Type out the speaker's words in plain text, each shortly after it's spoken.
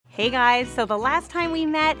Hey guys, so the last time we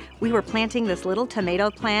met, we were planting this little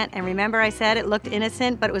tomato plant, and remember I said it looked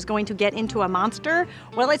innocent, but it was going to get into a monster?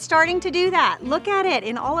 Well, it's starting to do that. Look at it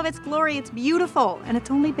in all of its glory. It's beautiful, and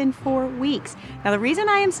it's only been 4 weeks. Now, the reason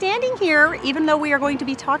I am standing here, even though we are going to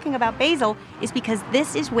be talking about basil, is because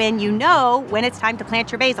this is when you know when it's time to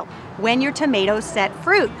plant your basil, when your tomatoes set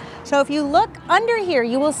fruit. So if you look under here,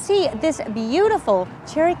 you will see this beautiful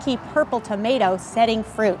Cherokee purple tomato setting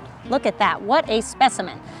fruit. Look at that, what a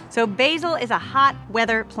specimen. So basil is a hot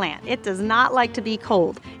weather plant. It does not like to be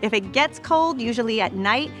cold. If it gets cold, usually at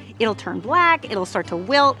night, it'll turn black, it'll start to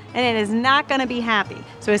wilt, and it is not gonna be happy.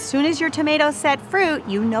 So as soon as your tomatoes set fruit,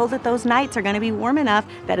 you know that those nights are gonna be warm enough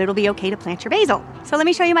that it'll be okay to plant your basil. So let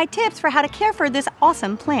me show you my tips for how to care for this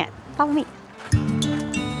awesome plant. Follow me.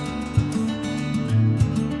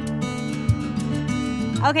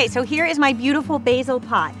 Okay, so here is my beautiful basil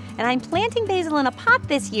pot. And I'm planting basil in a pot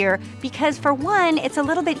this year because, for one, it's a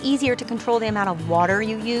little bit easier to control the amount of water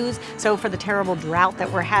you use. So for the terrible drought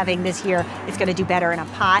that we're having this year, it's gonna do better in a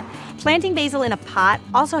pot. Planting basil in a pot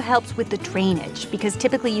also helps with the drainage because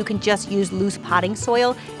typically you can just use loose potting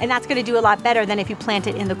soil, and that's gonna do a lot better than if you plant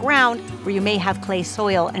it in the ground where you may have clay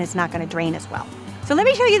soil and it's not gonna drain as well. So let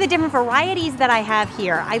me show you the different varieties that I have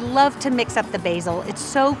here. I love to mix up the basil. It's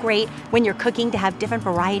so great when you're cooking to have different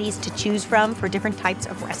varieties to choose from for different types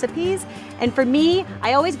of recipes. And for me,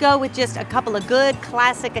 I always go with just a couple of good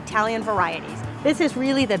classic Italian varieties. This is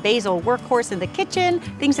really the basil workhorse in the kitchen,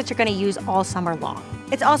 things that you're gonna use all summer long.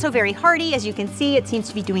 It's also very hardy. As you can see, it seems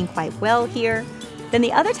to be doing quite well here. Then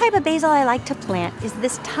the other type of basil I like to plant is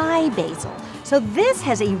this Thai basil. So this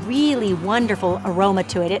has a really wonderful aroma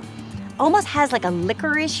to it. It almost has like a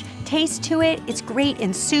licorice taste to it. It's great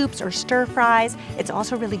in soups or stir fries. It's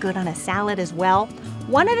also really good on a salad as well.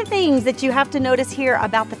 One of the things that you have to notice here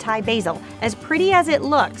about the Thai basil, as pretty as it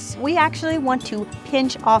looks, we actually want to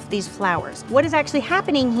pinch off these flowers. What is actually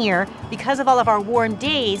happening here, because of all of our warm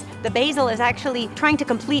days, the basil is actually trying to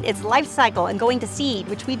complete its life cycle and going to seed,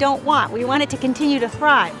 which we don't want. We want it to continue to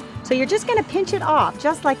thrive. So you're just gonna pinch it off,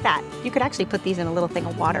 just like that. You could actually put these in a little thing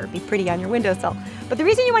of water, it'd be pretty on your windowsill. But the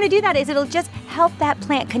reason you wanna do that is it'll just help that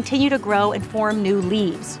plant continue to grow and form new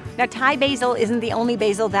leaves. Now, Thai basil isn't the only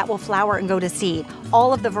basil that will flower and go to seed.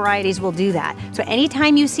 All of the varieties will do that. So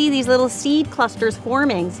anytime you see these little seed clusters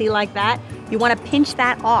forming, see like that, you wanna pinch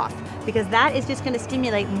that off because that is just gonna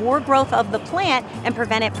stimulate more growth of the plant and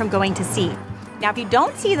prevent it from going to seed. Now, if you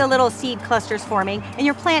don't see the little seed clusters forming and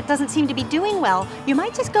your plant doesn't seem to be doing well, you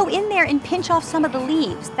might just go in there and pinch off some of the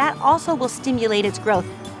leaves. That also will stimulate its growth.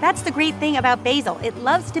 That's the great thing about basil. It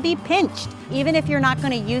loves to be pinched. Even if you're not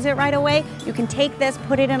gonna use it right away, you can take this,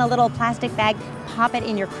 put it in a little plastic bag, pop it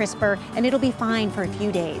in your crisper, and it'll be fine for a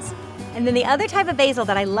few days. And then the other type of basil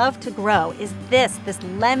that I love to grow is this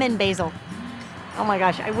lemon basil. Oh my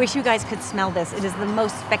gosh, I wish you guys could smell this. It is the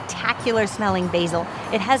most spectacular smelling basil.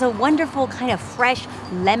 It has a wonderful kind of fresh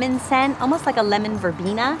lemon scent, almost like a lemon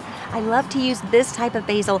verbena. I love to use this type of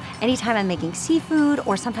basil anytime I'm making seafood,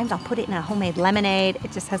 or sometimes I'll put it in a homemade lemonade.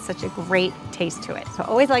 It just has such a great taste to it. So I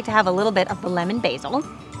always like to have a little bit of the lemon basil.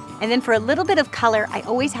 And then for a little bit of color, I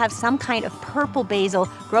always have some kind of purple basil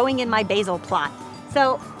growing in my basil plot.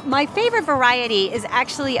 So my favorite variety is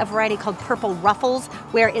actually a variety called Purple Ruffles,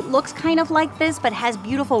 where it looks kind of like this, but has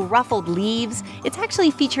beautiful ruffled leaves. It's actually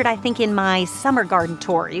featured, I think, in my summer garden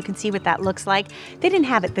tour. You can see what that looks like. They didn't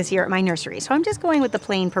have it this year at my nursery, so I'm just going with the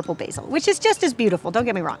plain purple basil, which is just as beautiful, don't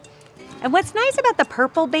get me wrong. And what's nice about the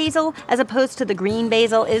purple basil, as opposed to the green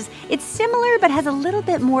basil, is it's similar but has a little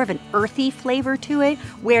bit more of an earthy flavor to it,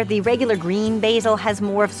 where the regular green basil has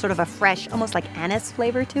more of sort of a fresh, almost like anise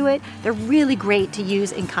flavor to it. They're really great to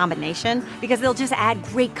use in combination because they'll just add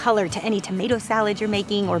great color to any tomato salad you're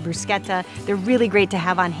making or bruschetta. They're really great to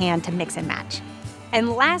have on hand to mix and match.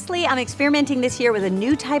 And lastly, I'm experimenting this year with a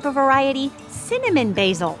new type of variety, cinnamon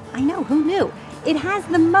basil. I know, who knew? It has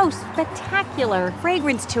the most spectacular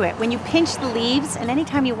fragrance to it. When you pinch the leaves, and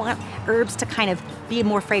anytime you want herbs to kind of be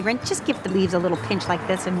more fragrant, just give the leaves a little pinch like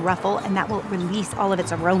this and ruffle, and that will release all of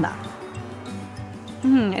its aroma.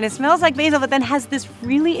 And it smells like basil, but then has this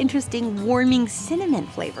really interesting warming cinnamon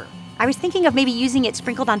flavor. I was thinking of maybe using it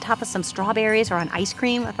sprinkled on top of some strawberries or on ice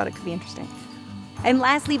cream. I thought it could be interesting. And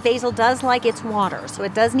lastly, basil does like its water, so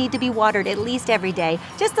it does need to be watered at least every day,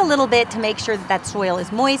 just a little bit to make sure that that soil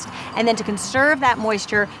is moist. And then to conserve that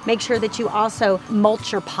moisture, make sure that you also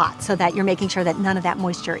mulch your pot so that you're making sure that none of that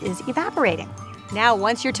moisture is evaporating. Now,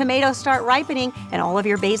 once your tomatoes start ripening and all of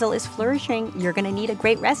your basil is flourishing, you're gonna need a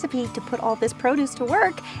great recipe to put all this produce to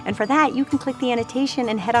work. And for that, you can click the annotation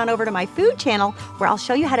and head on over to my food channel, where I'll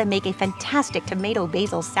show you how to make a fantastic tomato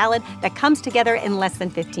basil salad that comes together in less than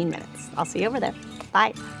 15 minutes. I'll see you over there.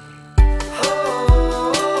 Bye.